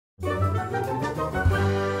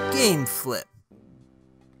gAmEflip.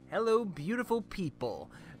 Hello, beautiful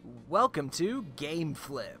people. Welcome to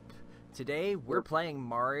gAmEflip. Today, we're playing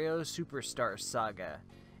Mario Superstar Saga.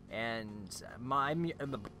 And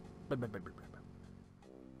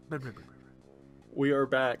We are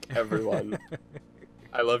back, everyone.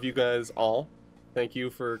 I love you guys all. Thank you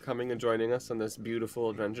for coming and joining us on this beautiful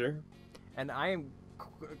adventure. And I am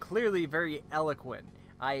clearly very eloquent.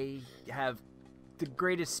 I have the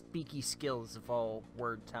greatest speaking skills of all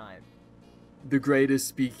word time. The greatest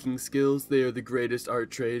speaking skills, they are the greatest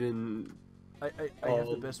art trade in I have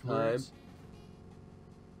the best words.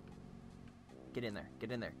 Get in there,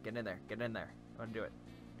 get in there, get in there, get in there. I want to do it.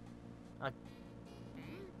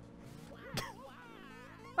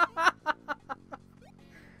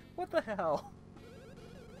 What the hell?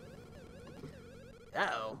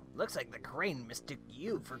 Uh-oh, looks like the crane mistook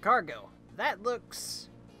you for cargo. That looks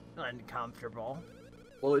uncomfortable.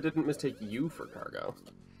 Well, it didn't mistake you for cargo.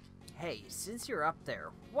 Hey, since you're up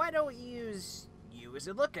there, why don't you use you as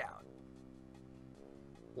a lookout?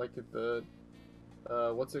 Like the,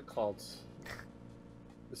 what's it called?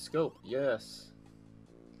 The scope, yes.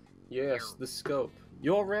 Yes, the scope.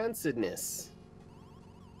 Your rancidness.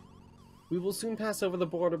 We will soon pass over the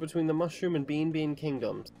border between the mushroom and bean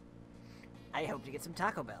kingdoms. I hope to get some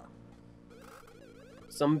Taco Bell.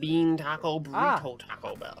 Some bean taco burrito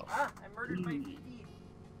Taco Bell. I murdered my feet.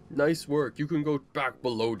 Nice work. You can go back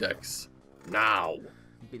below decks. Now.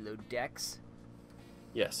 Below decks?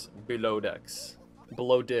 Yes, below decks.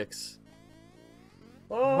 Below dicks.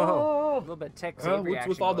 Whoa, a Oh! little bit tech What's reaction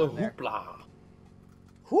with all the going there. hoopla?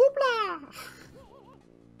 Hoopla!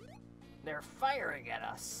 They're firing at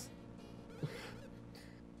us.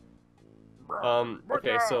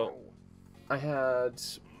 Okay, so I had,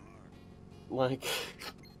 like,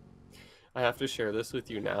 I have to share this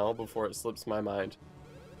with you now before it slips my mind.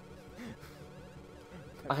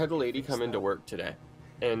 I had a lady come into work today,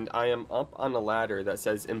 and I am up on a ladder that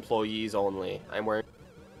says employees only.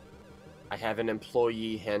 I have an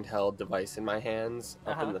employee handheld device in my hands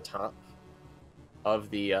up in the top of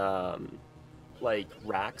the, like,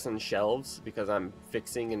 racks and shelves because I'm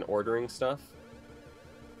fixing and ordering stuff.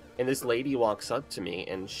 And this lady walks up to me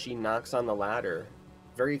and she knocks on the ladder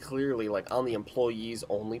very clearly, like on the employees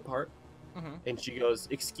only part. And she goes,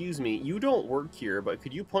 "Excuse me, you don't work here, but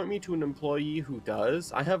could you point me to an employee who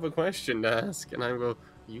does? I have a question to ask." And I go, "Are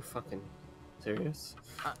you fucking serious?"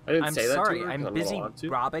 I didn't say that sorry, to her. I'm busy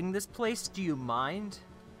robbing this place. Do you mind?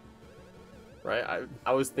 Right?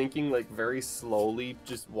 I was thinking, like, very slowly,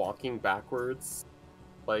 just walking backwards,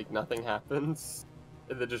 like nothing happens,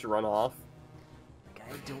 and then just run off.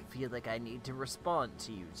 I don't feel like I need to respond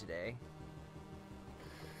to you today.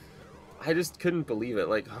 I just couldn't believe it.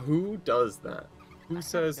 Like, who does that? Who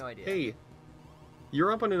says, no idea. "Hey,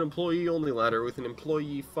 you're up on an employee-only ladder with an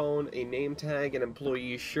employee phone, a name tag, an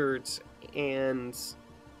employee shirt, and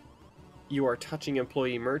you are touching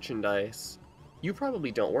employee merchandise. You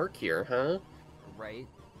probably don't work here, huh?" Right?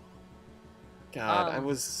 God, I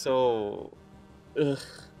was so ugh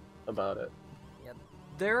about it.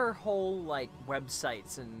 There are whole, like,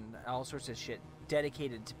 websites and all sorts of shit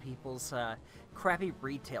dedicated to people's crappy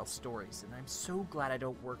retail stories, and I'm so glad I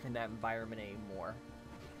don't work in that environment anymore.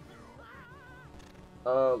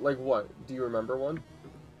 Like what? Do you remember one?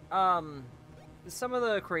 Some of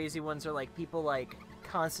the crazy ones are, like, people, like,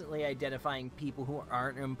 constantly identifying people who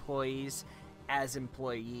aren't employees as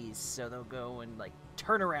employees, so they'll go and, like,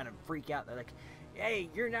 turn around and freak out. They're like, "Hey,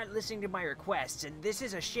 you're not listening to my requests, and this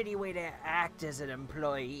is a shitty way to act as an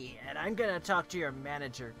employee, and I'm gonna talk to your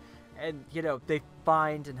manager." And, you know, they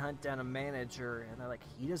find and hunt down a manager, and they're like,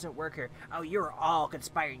 "He doesn't work here. Oh, you're all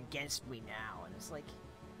conspiring against me now." And it's like,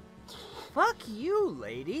 fuck you,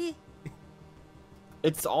 lady.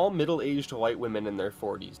 It's all middle-aged white women in their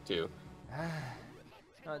 40s, too.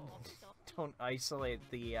 Don't isolate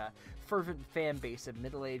the fervent fan base of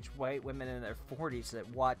middle-aged white women in their 40s that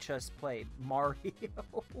watch us play Mario.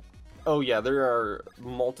 Oh yeah, there are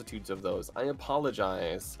multitudes of those. I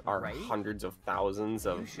apologize, our Right? hundreds of thousands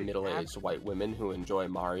of should middle-aged white women who enjoy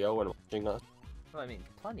Mario and watching us. Well, I mean,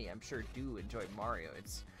 plenty, I'm sure, do enjoy Mario.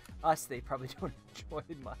 It's us they probably don't enjoy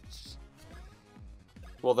much.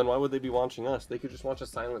 Well, then why would they be watching us? They could just watch a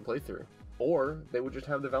silent playthrough. Or they would just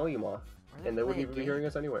have the volume off, Or and they wouldn't play a even be game. hearing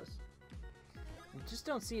us anyways. I just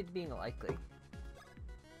don't see it being likely.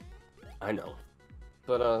 I know.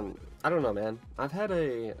 But, I don't know, man. I've had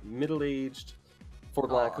a middle-aged, for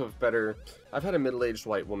lack of better, I've had a middle-aged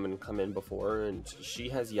white woman come in before, and she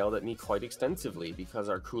has yelled at me quite extensively because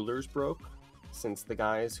our coolers broke, since the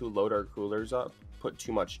guys who load our coolers up put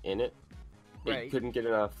too much in it. Right. It couldn't get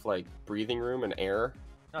enough, like, breathing room and air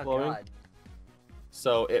Oh blowing. God.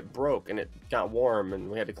 So it broke and it got warm and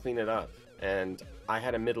we had to clean it up. And I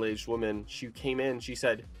had a middle-aged woman. She came in. She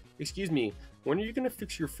said, "Excuse me, when are you going to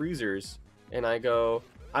fix your freezers?" And I go,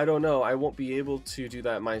 "I don't know. I won't be able to do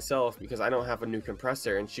that myself because I don't have a new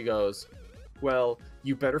compressor." And she goes, "Well,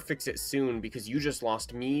 you better fix it soon because you just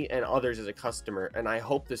lost me and others as a customer. And I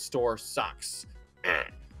hope this store sucks."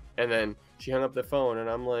 And then she hung up the phone and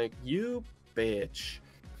I'm like, "You bitch."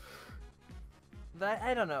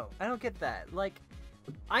 I don't know. I don't get that. Like,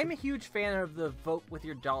 I'm a huge fan of the vote with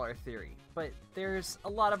your dollar theory, but there's a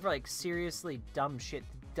lot of like seriously dumb shit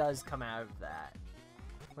that does come out of that.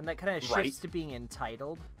 When that kind of shifts Right. to being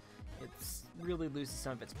entitled, it's really loses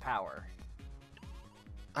some of its power.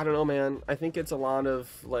 I don't know, man. I think it's a lot of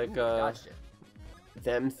like Ooh, gotcha.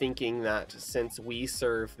 them thinking that since we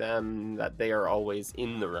serve them that they are always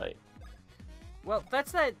in the right. Well,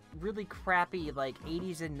 that's that really crappy like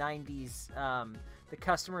 80s and 90s the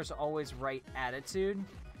customer's always right attitude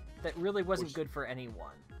that really wasn't good for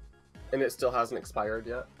anyone. And it still hasn't expired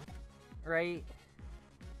yet. Right?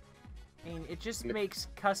 I mean, it just makes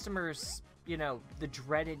customers, you know, the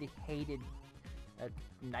dreaded, hated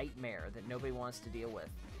nightmare that nobody wants to deal with.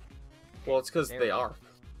 Well, it's because There they we go. are.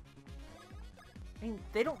 I mean,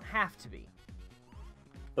 they don't have to be.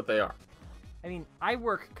 But they are. I mean, I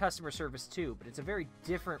work customer service too, but it's a very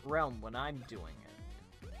different realm when I'm doing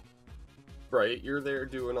it. Right, you're there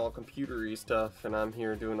doing all computery stuff, and I'm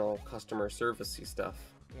here doing all customer servicey stuff.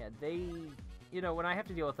 Yeah, they, you know, when I have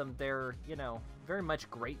to deal with them, they're, you know, very much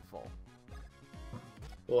grateful.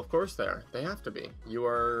 Well, of course they are. They have to be. You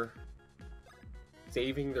are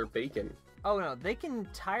saving their bacon. Oh no, they can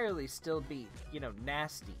entirely still be, you know,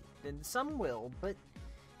 nasty. And some will, but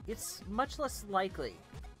it's much less likely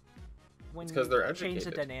when It's 'cause you they're change the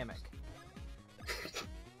educated. dynamic.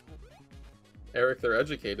 Eric, they're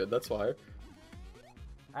educated, that's why.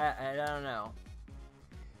 I don't know.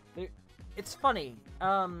 It's funny.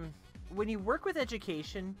 When you work with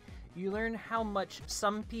education, you learn how much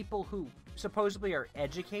some people who supposedly are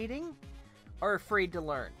educating are afraid to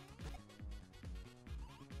learn.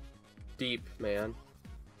 Deep, man.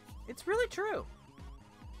 It's really true.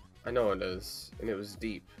 I know it is, and it was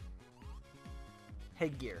deep.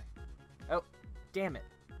 Headgear. Oh, damn it.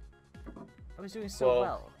 I was doing so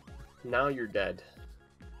well. Now you're dead.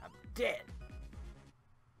 I'm dead.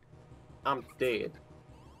 I'm dead.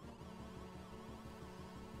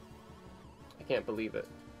 I can't believe it.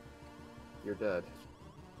 You're dead.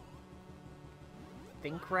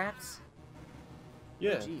 Think rats?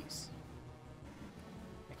 Yeah, Jeez.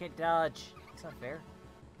 I can't dodge. It's not fair.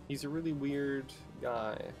 he's a really weird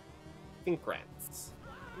guy. Think rats.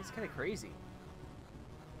 He's kind of crazy.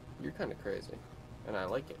 You're kind of crazy, and I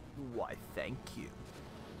like it. Why, thank you.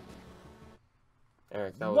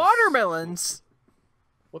 Eric, that was... Watermelons!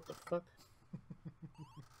 What the fuck?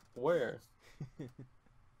 Where?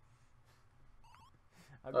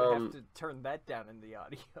 I'm gonna have to turn that down in the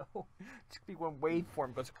audio. It's gonna be one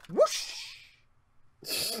waveform goes whoosh!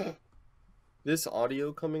 This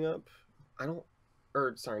audio coming up, I don't...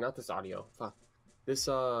 Or, sorry, not this audio. Fuck. This,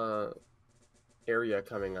 area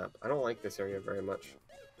coming up. I don't like this area very much.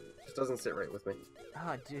 It just doesn't sit right with me.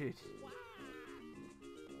 Ah, dude.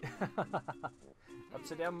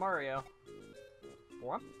 Upside down Mario.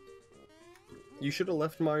 What? You should have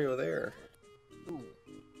left Mario there. Ooh.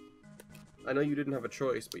 I know you didn't have a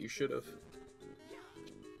choice, but you should have.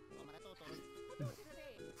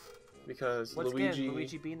 Because Once Luigi... again,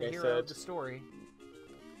 Luigi being the like I hero of said- the story.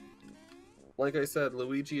 Like I said,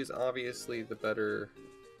 Luigi is obviously the better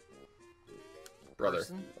brother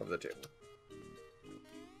Person? of the two.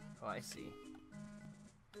 Oh, I see.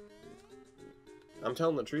 I'm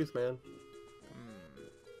telling the truth, man.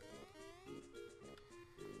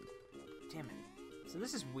 Damn it. So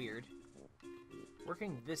this is weird.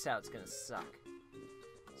 Working this out's gonna suck.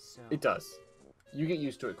 So... It does. You get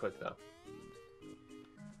used to it quick, though.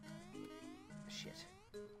 Shit.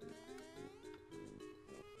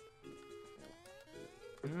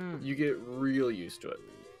 You get real used to it.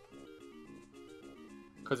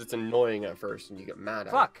 Because it's annoying at first and you get mad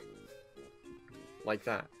at Fuck! it. Like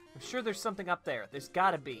that. I'm sure there's something up there. There's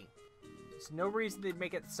gotta be. There's no reason they'd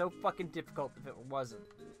make it so fucking difficult if it wasn't.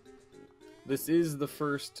 This is the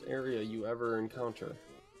first area you ever encounter.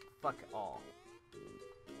 Fuck all.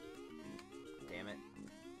 Damn it.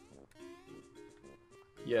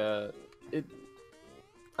 Yeah,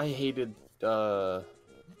 I hated,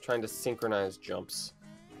 trying to synchronize jumps.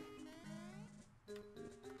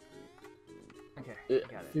 Okay, It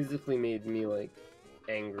got it. physically made me, like,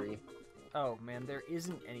 angry. Oh man, there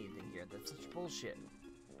isn't anything here. That's such bullshit.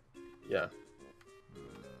 Yeah.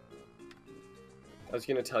 I was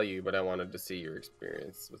gonna tell you, but I wanted to see your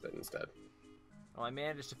experience with it instead. Well, I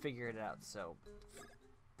managed to figure it out, so...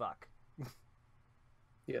 Fuck.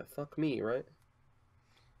 Yeah, fuck me, right?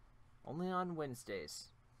 Only on Wednesdays.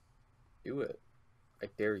 Do it. I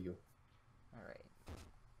dare you. Alright.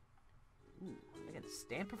 Ooh, I got a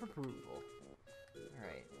stamp of approval.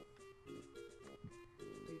 Alright.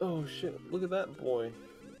 Oh shit, look at that boy.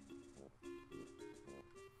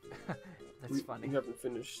 That's funny. We haven't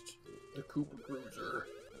finished the Cooper Cruiser.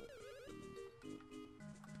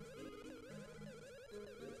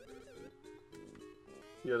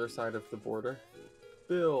 The other side of the border.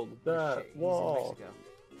 Build that Shit, wall. He's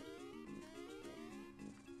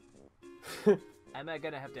in Mexico. I'm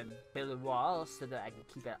gonna have to build a wall so that I can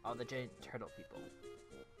keep out all the giant turtle people.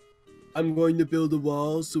 I'm going to build a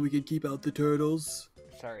wall so we can keep out the turtles.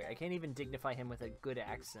 Sorry, I can't even dignify him with a good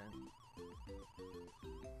accent.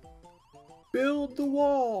 Build the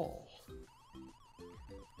wall.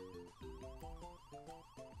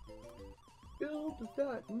 Build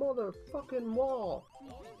that motherfucking wall.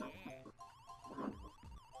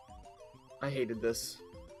 I hated this.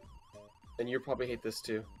 And you probably hate this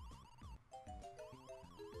too.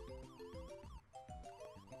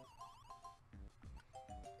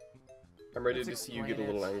 I'm ready to see you get a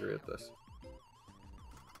little angry at this.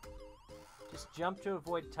 Just jump to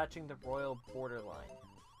avoid touching the royal borderline.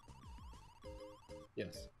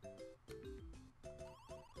 Yes.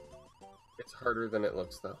 It's harder than it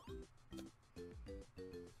looks, though.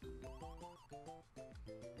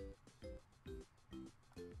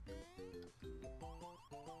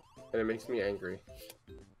 And it makes me angry.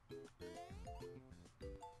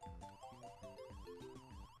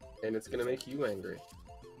 And it's gonna make you angry.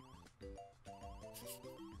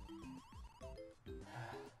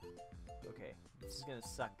 Okay, this is gonna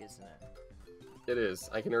suck, isn't it? It is.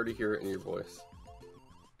 I can already hear it in your voice.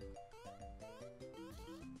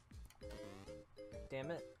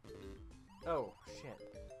 Damn it. Oh, shit.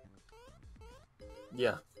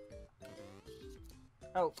 Yeah.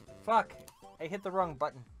 Oh, fuck! I hit the wrong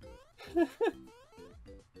button.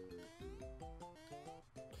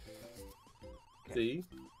 Okay. See?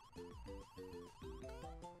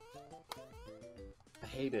 I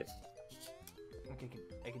hate it. Okay,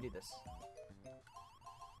 I can do this.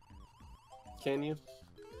 Can you?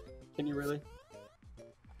 Can you really?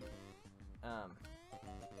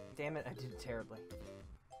 Damn it, I did it terribly.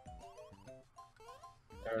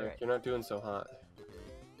 Eric, Alright. you're not doing so hot.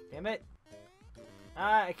 Damn it!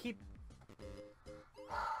 Ah, I keep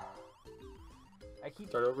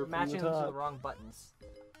Start over from matching the them to top. the wrong buttons.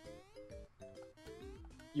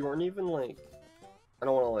 You weren't even like, I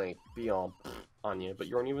don't want to like be all on you, but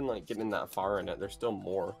you weren't even like getting that far in it. There's still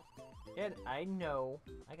more. Yeah, I know.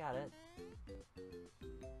 I got it.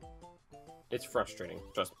 It's frustrating.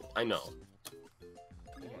 Trust me. I know.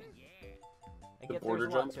 Okay. I The get border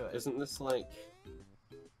there's a lot jump, to it. isn't this like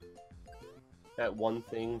that one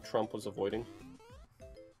thing Trump was avoiding?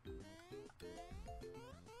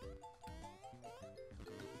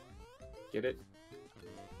 Get it?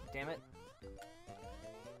 Damn it.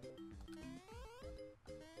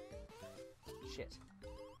 Shit.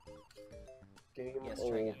 Game Yes,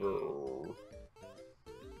 try again. over.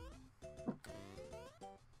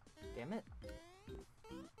 Damn it.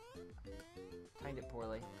 Timed it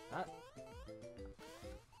poorly. Ah.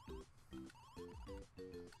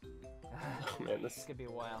 Oh man, This could be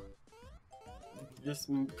a while. this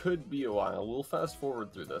could be a while. We'll fast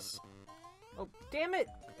forward through this. Oh, damn it!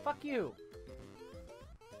 Fuck you!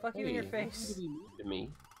 Fuck you in your Hey, face. don't be mean to me.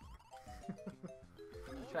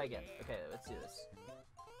 Try again. Okay, let's do this.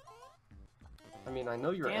 I mean, I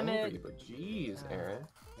know you're Damn angry, it. but jeez, Aaron.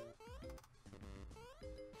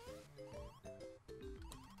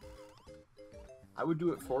 I would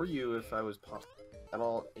do it for you if I was at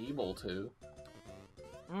all able to.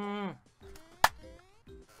 Mmm.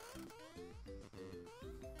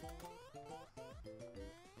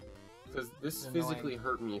 Because this It's physically annoying.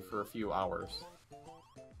 hurt me for a few hours.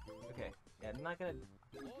 Okay. Yeah, I'm not gonna...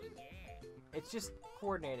 It's just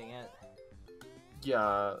coordinating it.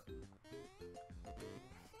 Yeah.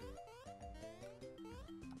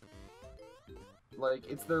 Like,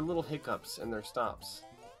 it's their little hiccups and their stops.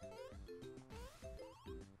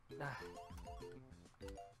 Ah.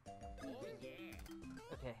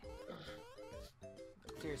 Okay.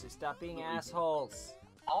 Seriously, stop being assholes.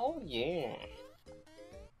 Oh, yeah.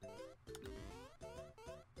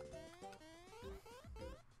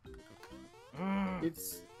 Mm.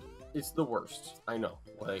 It's the worst. I know.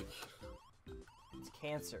 Like, It's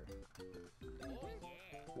cancer.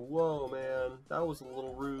 whoa, man. That was a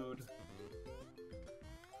little rude.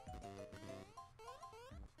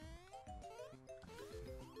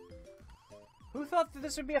 thought that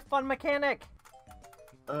this would be a fun mechanic?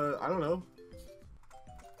 I don't know.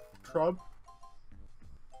 Trub?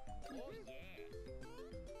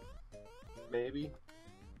 Maybe.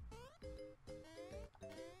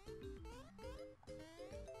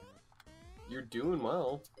 You're doing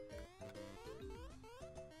well.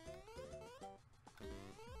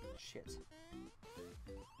 Shit.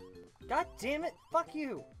 God damn it! Fuck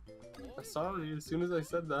you! Sorry, as soon as I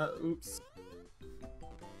said that, oops.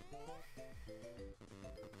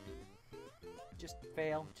 Just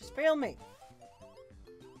fail. Just fail me!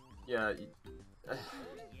 Yeah.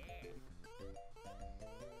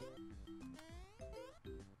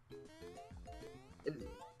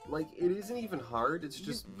 It isn't even hard, it's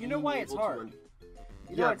just you know why it's hard.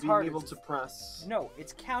 You know yeah, it's being hard. able to press... No,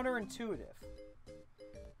 it's counterintuitive.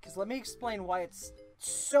 Because let me explain why it's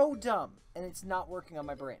so dumb and it's not working on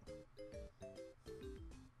my brain.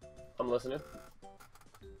 I'm listening.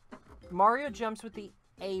 Mario jumps with the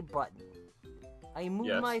A button. I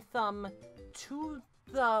move my thumb to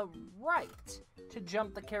the right to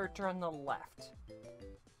jump the character on the left.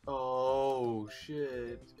 Oh,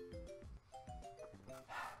 shit.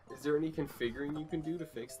 Is there any configuring you can do to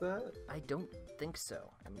fix that? I don't think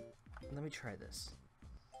so. Let me try this.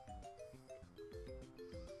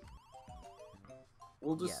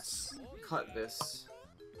 We'll just cut this.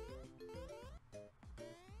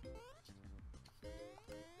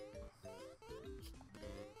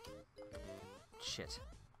 Shit.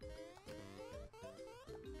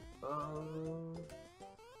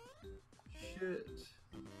 Shit.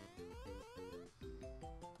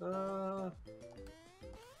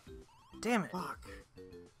 Damn it. Fuck.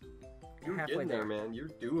 You're You're halfway getting there, there, man. You're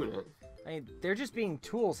doing it. I mean, they're just being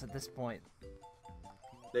tools at this point.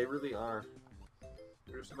 They really are.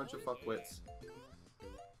 They're just a bunch of fuckwits.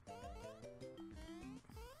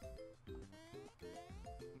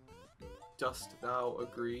 Dost thou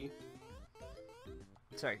agree?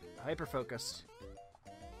 Sorry, hyper-focused.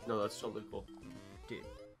 No, that's totally cool. Dude.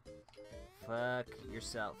 Fuck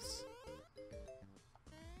yourselves.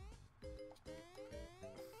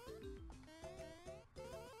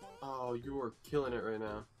 Oh, you are killing it right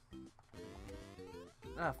now.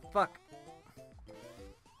 Ah, fuck.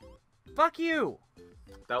 Fuck you!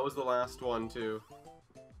 That was the last one, too.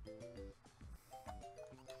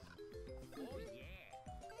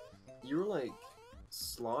 You were, like,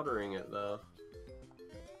 slaughtering it, though.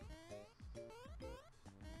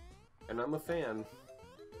 And I'm a fan.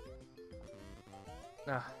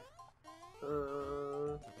 Ah.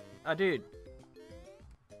 Dude.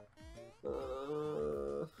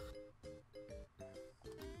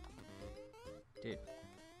 Dude.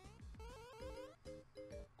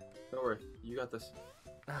 Don't worry, you got this.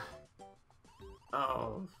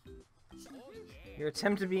 Oh. Your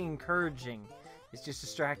attempt to be encouraging is just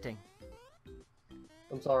distracting.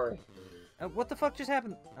 I'm sorry. What the fuck just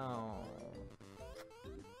happened? Oh.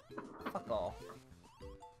 Fuck all.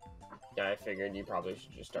 Yeah, I figured you probably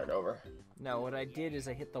should just start over. No, what I did is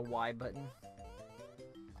I hit the Y button.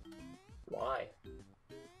 Why?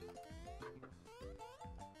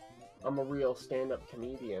 I'm a real stand-up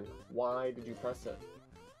comedian. Why did you press it?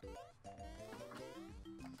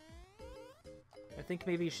 I think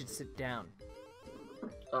maybe you should sit down.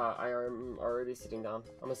 I am already sitting down.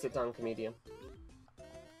 I'm a sit-down comedian.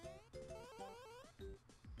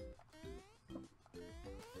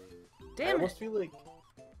 Damn I it! almost feel like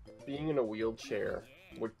being in a wheelchair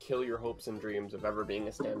would kill your hopes and dreams of ever being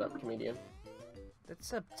a stand-up comedian.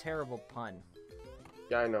 That's a terrible pun.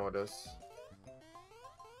 Yeah, I know it is.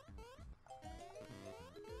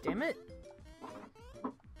 Damn it!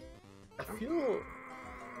 I feel...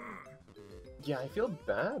 Yeah, I feel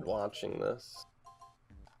bad watching this.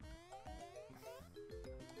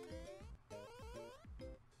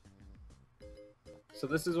 So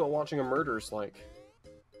this is what watching a murder's like.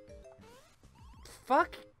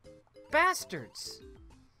 Fuck bastards!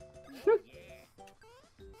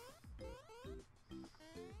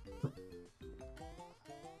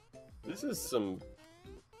 This is some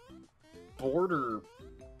border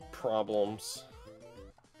problems.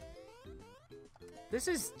 This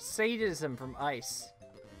is sadism from Ice.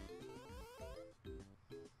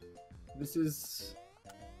 This is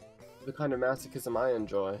the kind of masochism I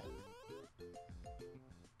enjoy.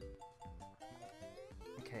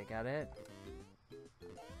 Okay, got it.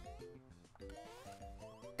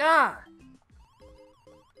 Ah!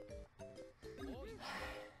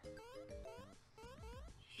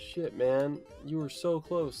 Shit, man. You were so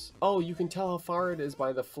close. Oh, you can tell how far it is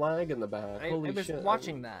by the flag in the back. Holy I was shit.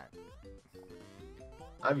 watching that.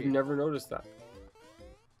 I've never noticed that.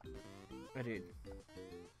 Oh, dude.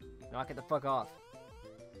 Knock it the fuck off.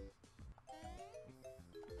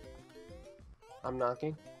 I'm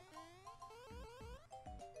knocking.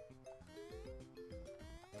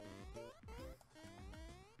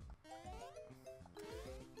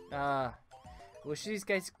 Wish these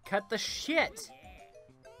guys cut the shit.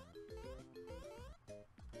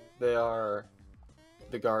 They are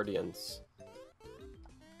the Guardians.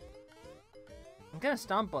 I'm gonna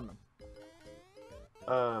stomp on them.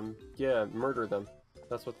 Yeah, murder them.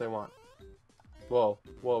 That's what they want. Whoa,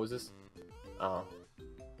 is this... Oh.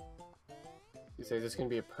 You say this is gonna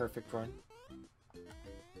be a perfect run?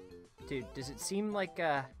 Dude, does it seem like,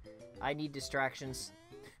 I need distractions?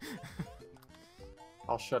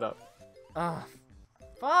 I'll shut up. Ugh.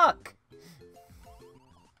 Fuck!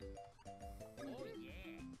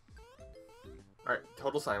 Alright,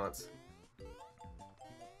 total silence.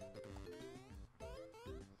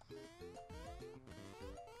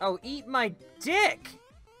 Oh, eat my dick!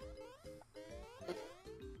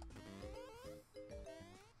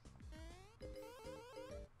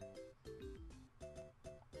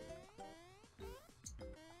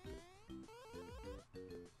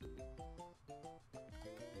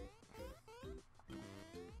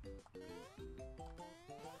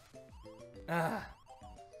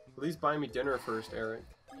 Please buy me dinner first, Eric.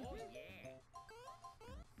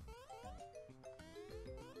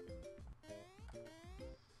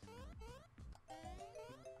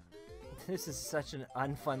 This is such an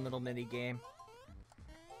unfun little mini game.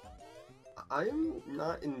 I'm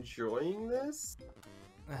not enjoying this,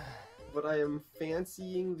 but I am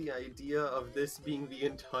fancying the idea of this being the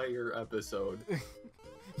entire episode.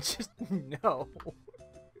 Just no.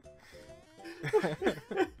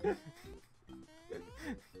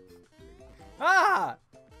 Ah!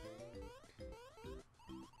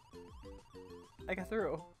 I got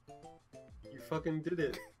through. You fucking did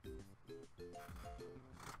it.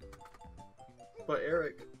 But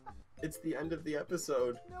Eric, it's the end of the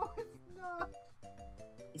episode. No, it's not.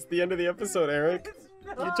 It's the end of the episode, Eric. It's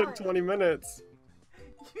You not. took 20 minutes.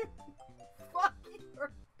 You fucking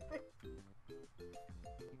are.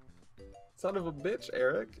 Son of a bitch,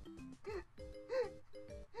 Eric.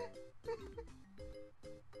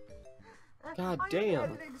 God damn.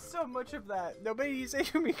 I'm editing so much of that. Nobody's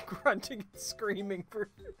hearing me grunting and screaming for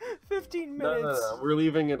 15 minutes. No. We're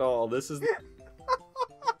leaving it all. This is...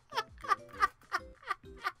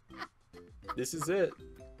 This is it,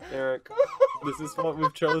 Eric. This is what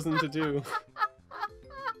we've chosen to do.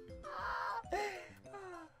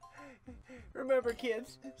 Remember,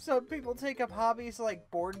 kids, some people take up hobbies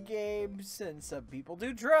like board games, and some people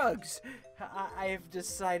do drugs. I have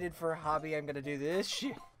decided for a hobby I'm gonna do this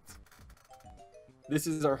shit. This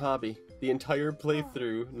is our hobby. The entire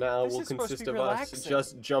playthrough now This will is supposed to consist be of us relaxing.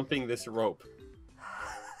 just jumping this rope.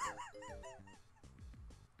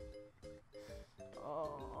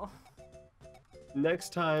 Oh.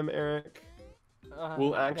 Next time, Eric,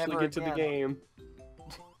 we'll actually never get to the again. game.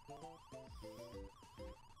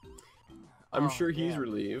 I'm Oh, sure he's man.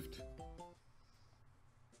 relieved.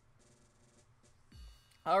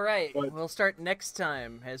 Alright, But- we'll start next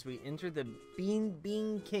time as we enter the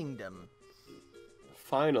Bean Kingdom.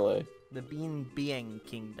 Finally. The Being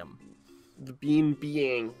Kingdom. The bean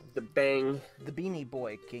being. The bang. The Beanie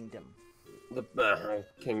Boy Kingdom. The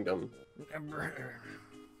kingdom.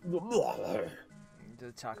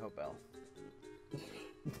 The Taco Bell.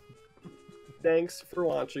 Thanks for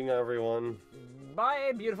watching, everyone.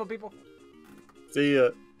 Bye, beautiful people. See ya.